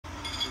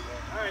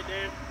right,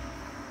 Dan.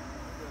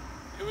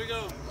 Here we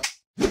go.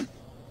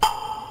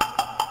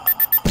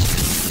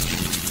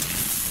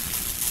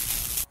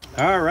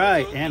 All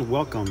right, and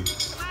welcome.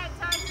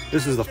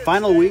 This is the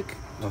final week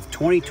of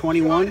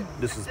 2021.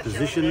 This is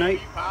position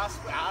night.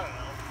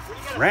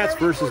 Rats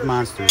versus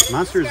Monsters.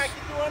 Monsters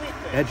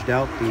edged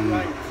out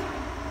the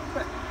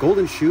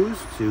Golden Shoes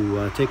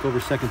to take over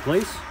second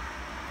place.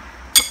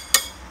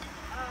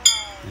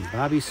 And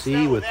Bobby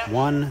C with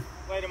one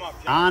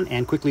on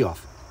and quickly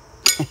off.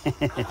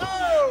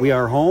 We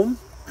are home,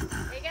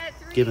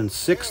 giving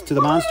 6 to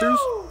the Monsters.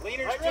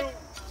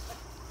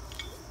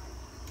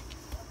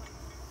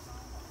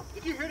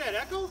 Did you hear that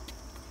echo?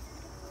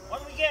 What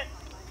do we get?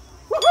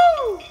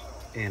 Woohoo!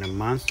 And the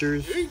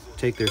Monsters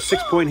take their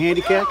 6-point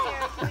handicap.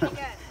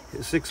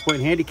 6-point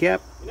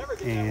handicap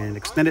and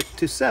extend it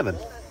to 7.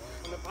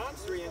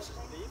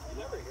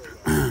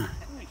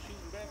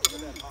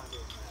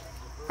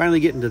 Finally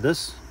getting to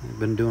this. I've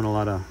been doing a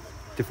lot of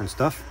different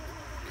stuff.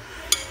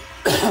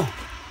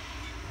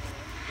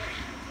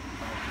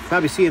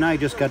 Bobby C and I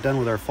just got done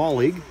with our fall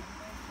league.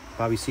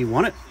 Bobby C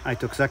won it. I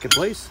took second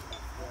place.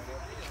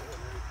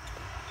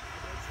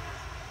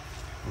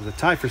 It was a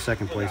tie for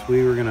second place.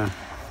 We were gonna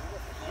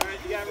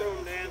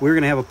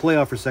have a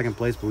playoff for second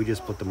place, but we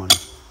just split the money.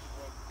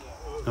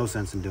 No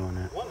sense in doing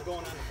that.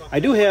 I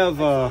do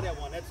have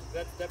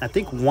I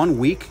think 1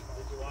 week.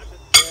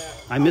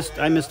 I missed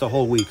a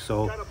whole week,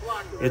 so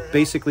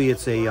it's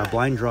a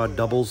blind draw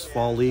doubles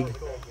fall league.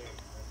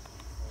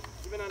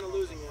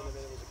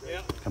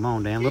 Come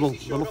on, Dan,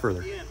 little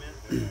further.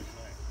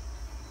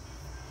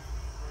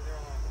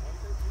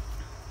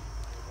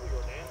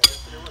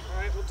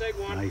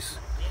 Nice.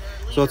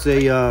 So it's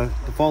the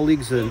fall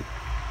league's a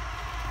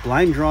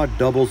blind draw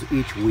doubles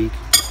each week.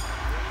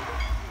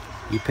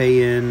 You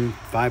pay in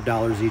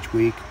 $5 each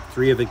week.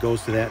 3 of it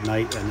goes to that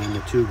night, and then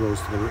the 2 goes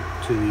to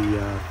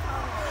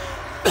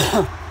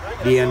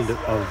the end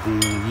of the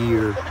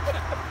year,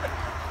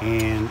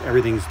 and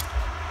everything's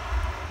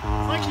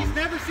like she's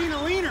never seen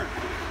a leaner.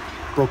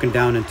 Broken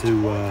down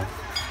into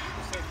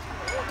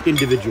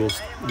individual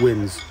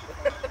wins.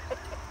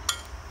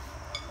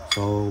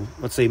 So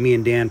let's say me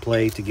and Dan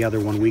play together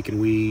 1 week, and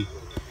we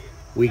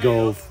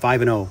go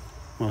 5-0.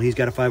 Well, he's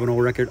got a 5-0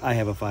 record. I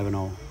have a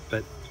 5-0,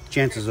 but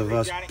chances of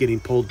us getting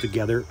pulled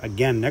together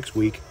again next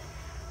week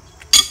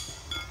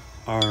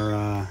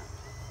are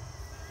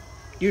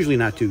usually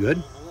not too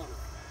good.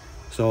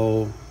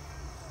 So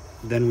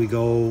then we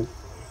go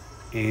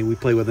and we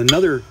play with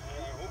another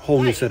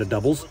whole new set of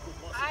doubles.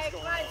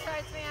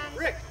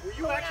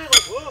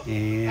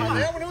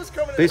 And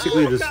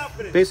basically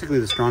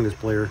the strongest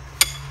player.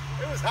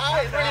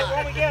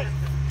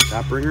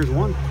 Top bringers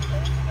won.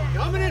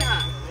 Coming in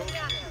hot.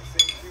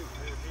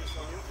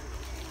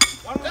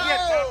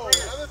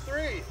 Another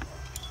 3.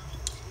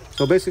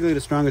 So basically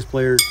the strongest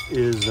player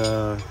is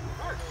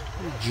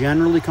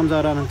generally comes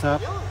out on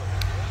top.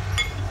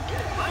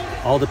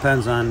 All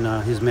depends on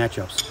his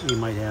matchups. He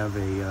might have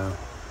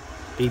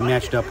be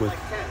matched up with.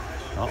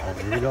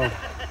 Here we go.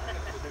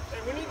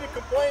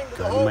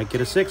 Carty might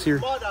get a 6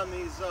 here.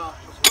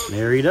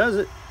 There he does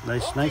it.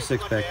 Nice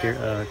 6-pack here,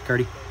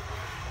 Carty.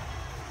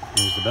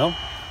 There's the bell.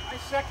 I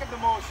second the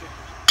motion.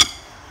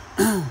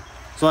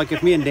 So like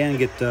if me and Dan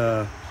get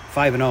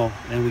 5-0,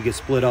 then we get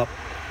split up,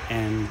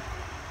 and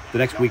the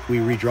next week we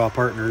redraw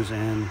partners,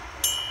 and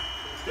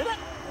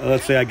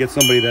let's say I get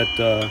somebody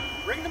that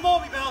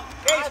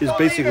is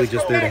basically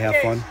just there to have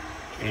fun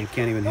and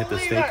can't even hit the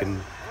stake,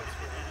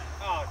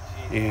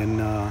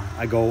 and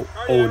I go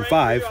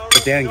 0-5,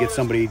 but Dan gets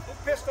somebody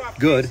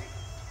good,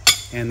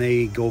 and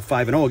they go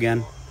 5-0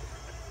 again.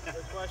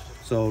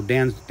 So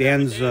Dan's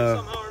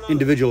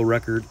individual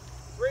record.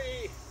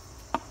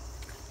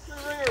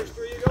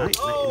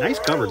 Nice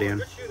cover,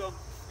 Dan.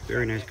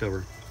 Very nice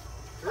cover.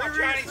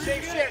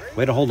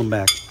 Way to hold them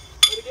back.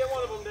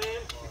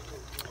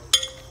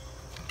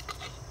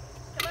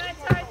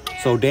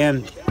 So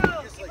Dan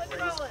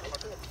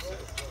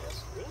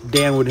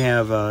would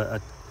have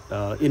a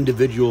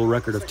individual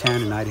record of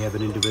 10, and I'd have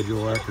an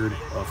individual record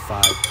of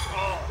 5.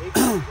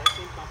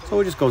 So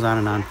it just goes on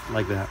and on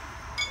like that.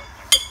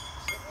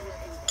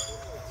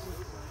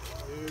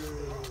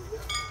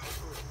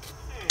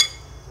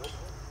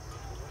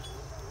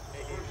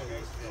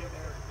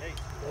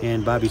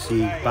 And Bobby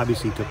C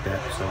took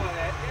that, so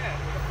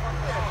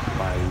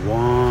by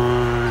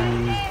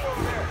 1.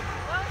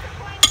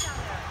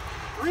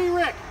 3,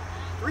 Rick.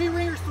 3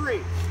 ringers,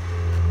 3.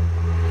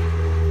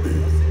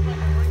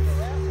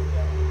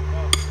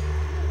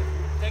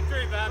 Take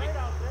 3, Bobby.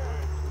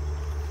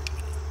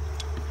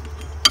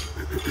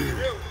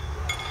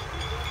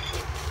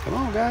 Come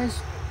on,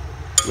 guys.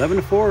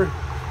 11-4. All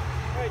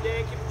right,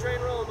 Dan, keep the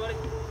train rolling, buddy.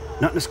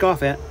 Nothing to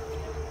scoff at.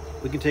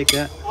 We can take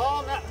that.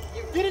 Oh, no.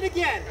 You did it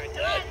again.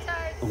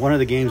 One of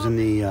the games in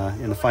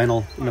the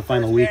final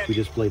week we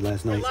just played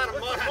last night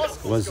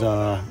was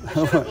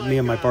me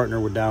and my partner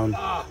were down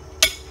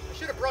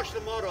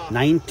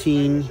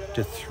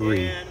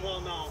 19-3.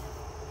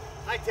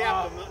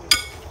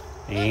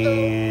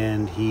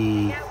 And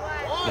he,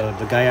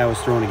 the guy I was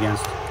throwing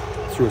against,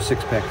 threw a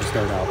 6-pack to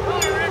start out.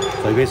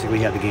 So he basically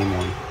had the game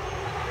won.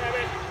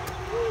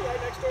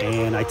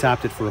 And I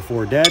topped it for a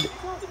 4 dead.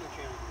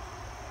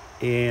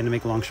 And to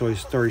make a long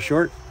story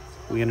short,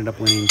 we ended up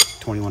winning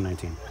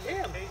 21-19.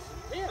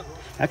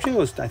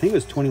 Actually, I think it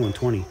was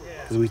 21-20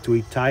 because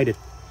we tied it.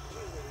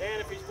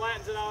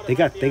 They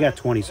got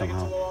 20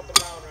 somehow.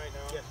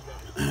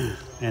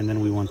 And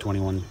then we won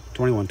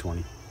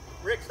 21-20.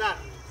 Rick, stop.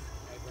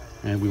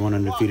 And we won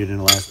undefeated in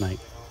the last night.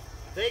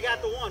 They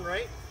got the one,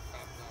 right?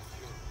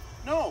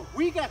 No,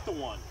 we got the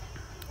one.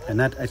 And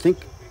that, I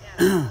think,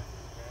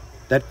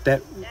 that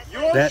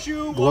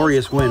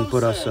glorious win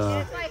put us.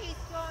 The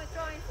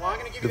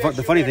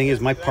funny thing is,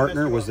 my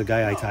partner was the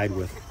guy I tied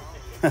with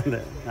on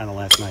the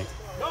last night.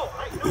 No,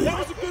 that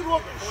was a good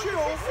looking shoe.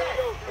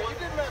 You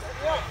didn't mess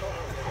it up.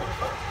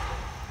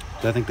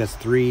 So I think that's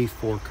 3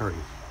 for Carty.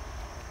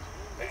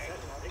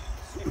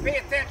 Pay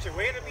attention.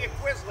 We're gonna be a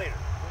quiz later.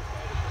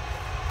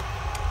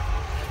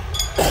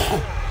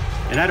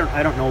 And I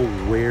don't know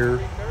where.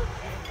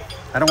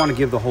 I don't want to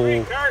give the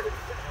whole.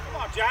 Come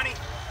on, Johnny.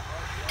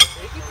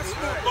 Hey, keep it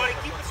smooth, buddy.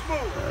 Keep it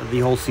smooth. The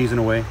whole season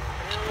away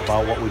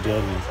about what we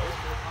did and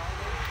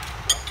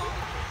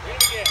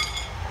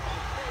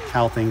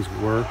how things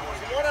were.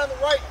 One on the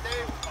right,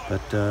 Dave.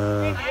 But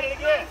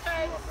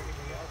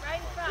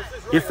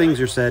if things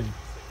are said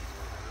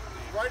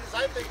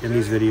in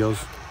these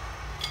videos,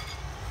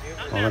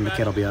 well, then the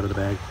cat will be out of the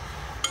bag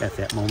at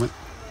that moment.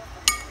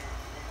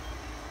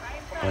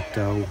 But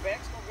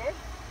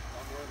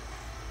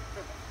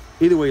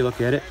either way you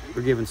look at it,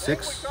 we're given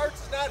 6,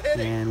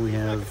 and we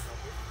have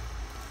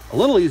a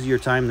little easier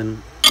time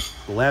than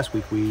the last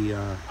week we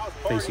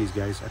faced these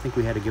guys. I think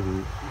we had to give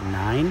them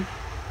 9,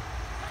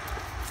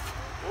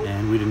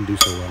 and we didn't do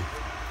so well.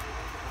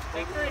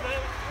 Take 3, man.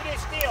 We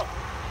didn't steal.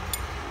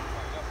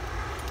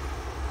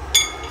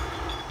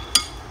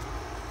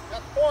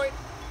 Got the point.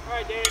 All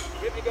right, Dave.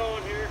 Get me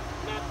going here.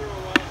 Not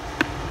throwing well.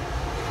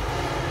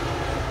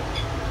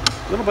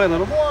 Little by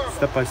little,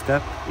 step by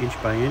step, inch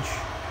by inch,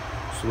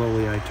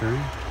 slowly I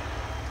turn.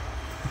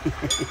 That'd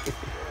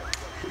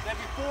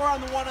be 4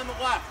 on the one on the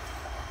left.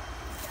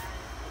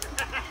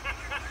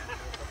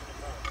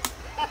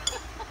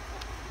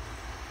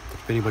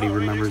 If anybody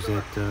remembers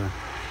that,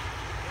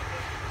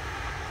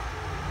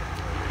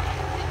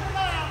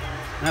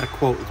 not a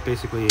quote, it's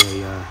basically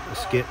a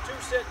skit.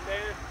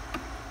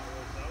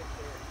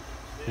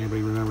 If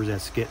anybody remembers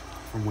that skit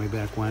from way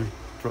back when,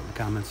 throw it in the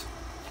comments.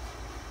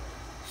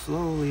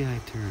 Slowly I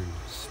turn,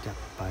 step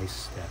by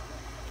step,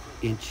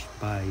 inch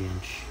by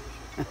inch.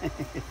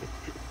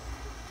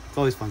 It's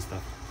always fun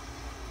stuff.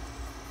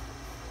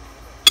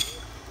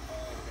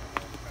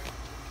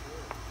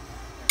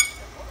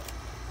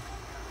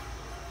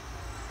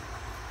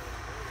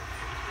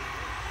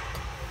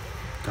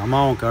 Come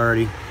on,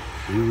 Carty.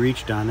 You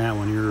reached on that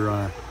one.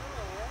 Your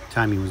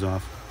timing was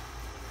off.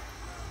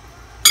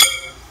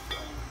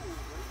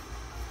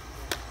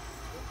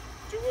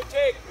 2 would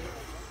take.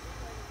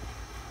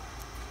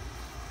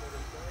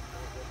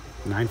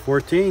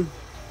 9-14.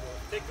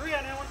 Take 3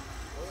 on that one.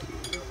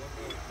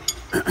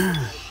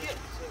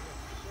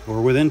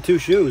 We're within 2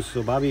 shoes,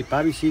 so Bobby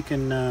C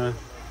can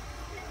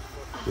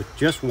with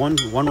just one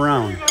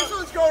round. This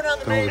one's going on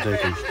the main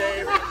overtake him. bench,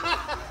 Dave.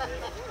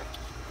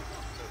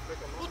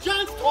 Well,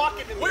 John's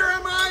talking to me. Where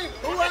am I?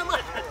 Who am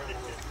I?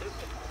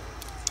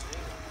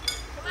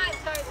 Come on,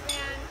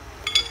 Tarzan.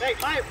 Hey,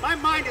 my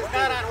mind is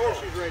not on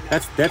horseshoes right now.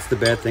 That's the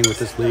bad thing with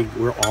this league.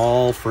 We're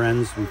all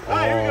friends. We've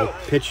all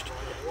pitched.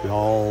 We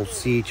all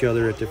see each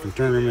other at different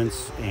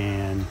tournaments,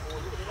 and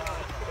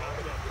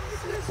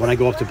when I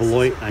go up to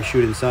Beloit, I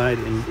shoot inside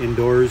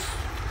indoors.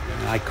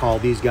 I call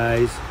these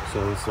guys,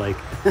 so it's like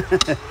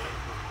That's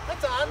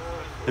on.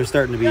 they're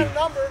starting to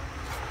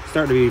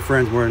be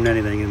friends more than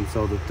anything, and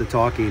so the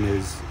talking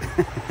is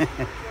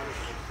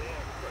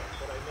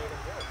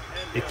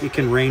it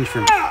can range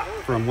from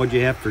what'd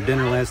you have for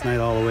dinner last night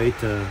all the way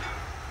to,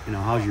 you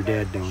know, how's your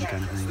dad doing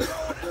kind of thing.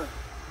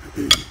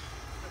 Good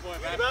boy,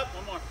 man.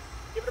 One more.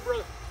 Give it a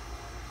brother.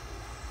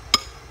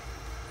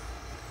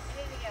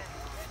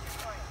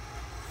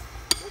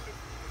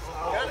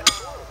 Got it.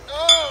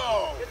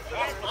 Oh!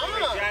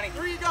 Johnny.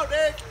 Here you go,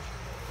 Dave.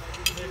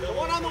 The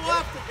one on the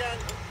left again.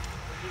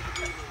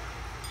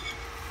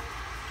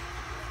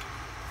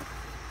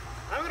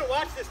 I'm going to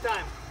watch this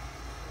time.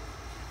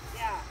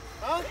 Yeah.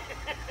 Huh?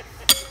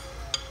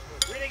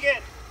 Read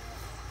again.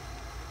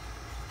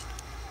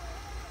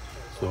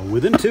 So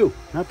within 2,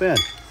 not bad.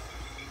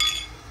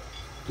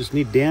 Just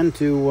need Dan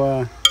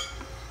to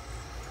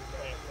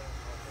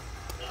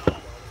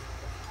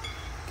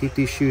keep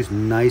these shoes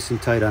nice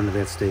and tight onto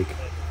that stake.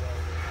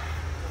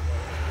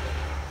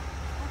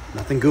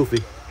 Nothing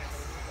goofy.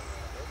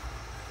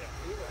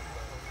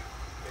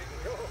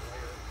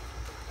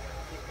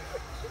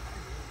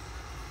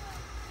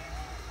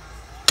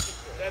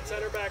 Dead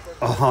center backwards.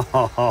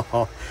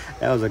 Oh,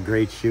 that was a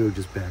great shoe,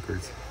 just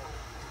backwards.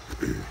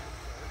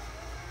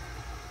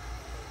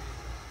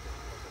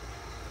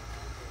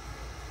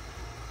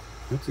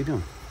 What's he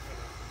doing?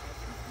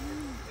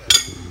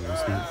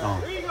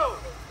 Oh, Here you go.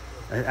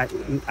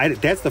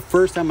 That's the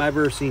first time I've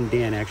ever seen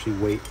Dan actually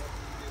wait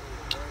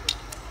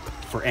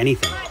for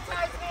anything.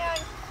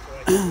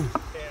 I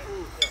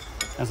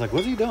was like,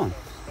 what's he doing?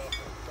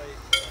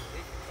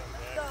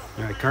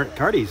 All right,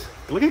 Carty's.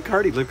 Look at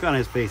Carty. Look on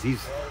his face. He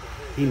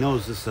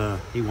knows this.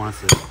 He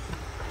wants this.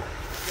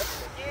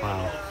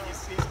 Wow.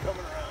 He's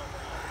coming around.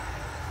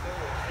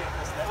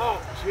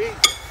 Oh, jeez.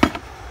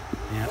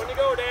 Yeah. When you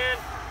go, Dan?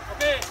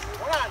 Okay,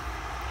 hold on.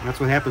 That's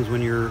what happens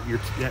when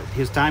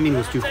his timing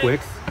was too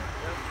quick,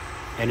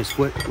 and his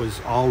foot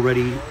was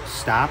already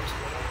stopped.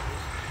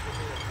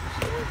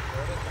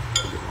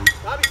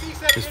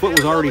 His foot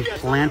was already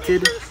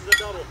planted,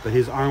 but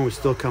his arm was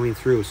still coming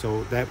through,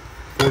 so that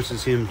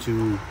forces him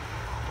to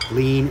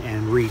lean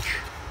and reach.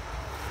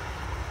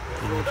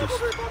 And it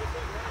just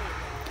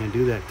can't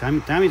do that.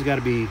 Timing's got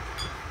to be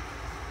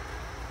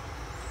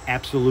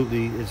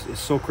absolutely is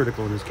so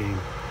critical in this game.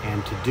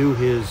 And to do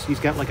he's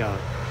got like a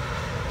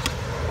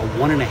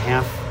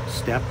 1.5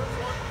 step.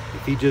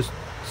 If he just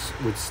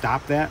would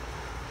stop that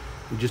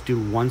and just do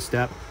one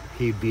step,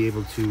 he'd be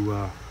able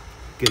to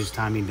get his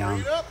timing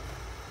down.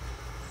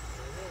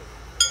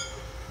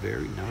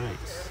 Very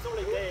nice.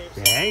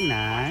 Very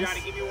nice.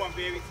 Johnny, give me one,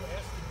 baby.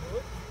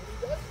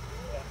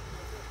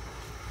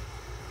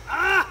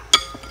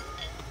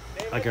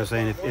 Like I was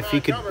saying,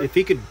 if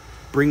he could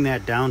bring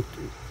that down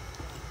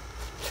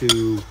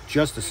to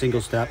just a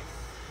single step,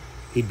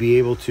 he'd be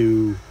able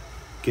to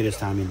get his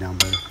timing down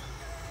better.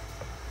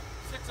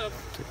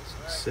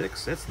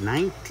 6. That's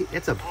 19.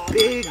 That's a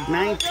big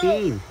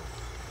 19.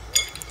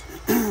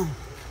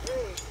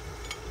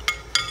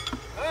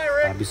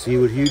 Obviously,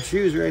 with huge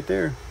shoes right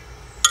there.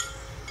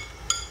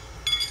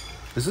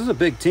 This is a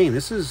big team.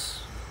 This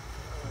is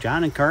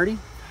John and Carty.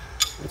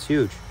 That's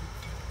huge.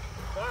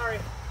 Sorry.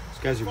 These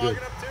guys are good.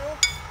 Up too?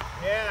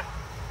 Yeah.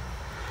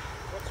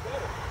 What's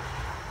better?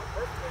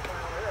 Perfectly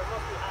fine over here. It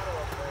must be hotter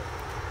up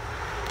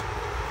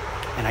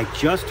there. And I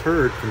just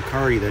heard from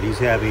Carty that he's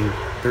having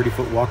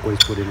 30-foot walkways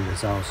put into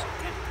his house.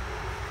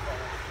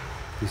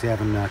 He's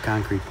having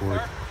concrete poured.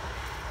 All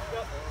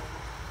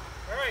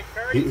right,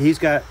 Carty. He's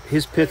got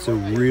his pits are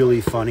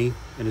really funny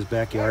in his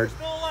backyard.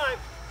 Still alive.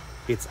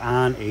 It's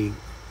on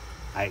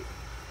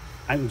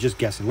I'm just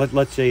guessing.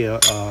 Let's say a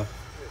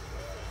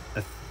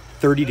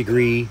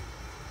 30-degree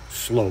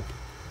slope,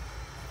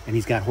 and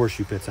he's got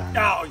horseshoe pits on.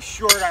 Oh,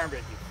 short armed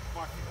it,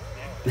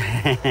 you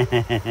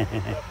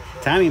fucking.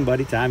 Timing,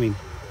 buddy, timing.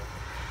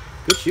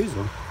 Good shoes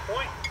though.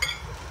 Point.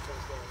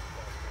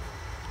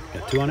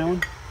 Got 2 on that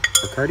one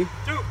for Carty.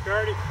 2,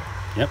 Carty.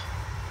 Yep.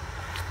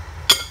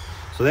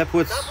 So that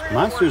puts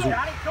Monsters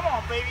Johnny, come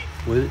on, baby.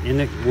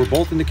 we're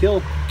both in the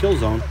kill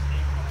zone.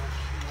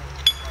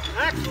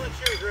 Excellent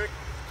shoes, Rick.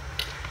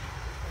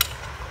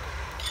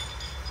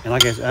 And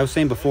like I was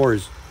saying before,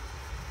 is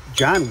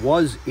John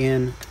was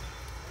in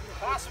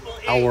Possible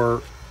 8.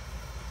 our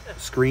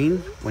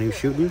screen when he was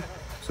shooting.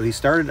 So he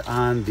started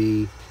on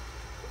the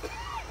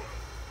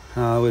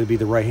it would be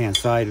the right-hand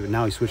side, but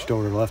now he switched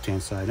over to the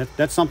left-hand side.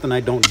 That's something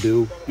I don't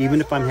do, even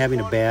if I'm having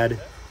a bad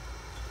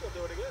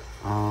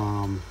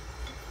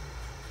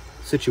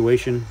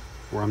situation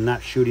where I'm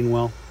not shooting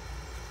well.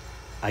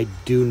 I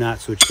do not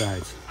switch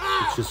sides.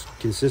 It's just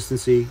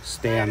consistency.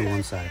 Stay on the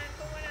one side.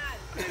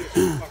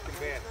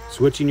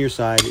 Switching your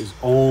side is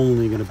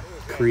only going to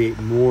create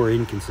more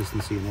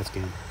inconsistency in this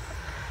game.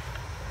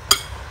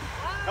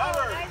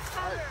 Cover. Nice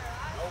cover.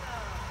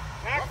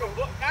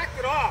 Knock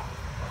it off.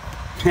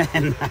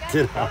 Knocked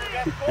it off.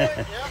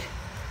 Yep.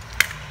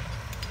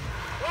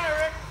 Bye,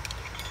 Rick.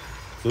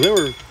 So they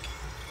were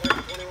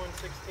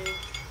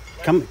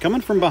 21-16.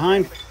 coming from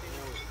behind.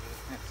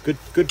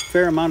 Good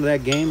fair amount of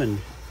that game, and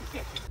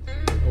 1,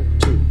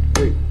 2,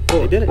 3, 4.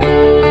 They did it.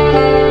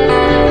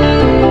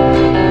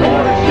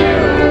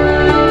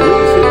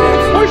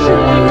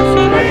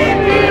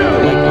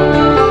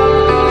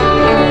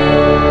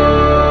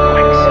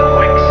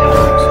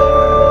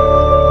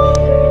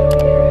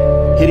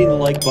 Hitting the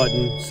like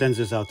button sends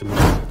us out to more.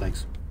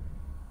 Thanks.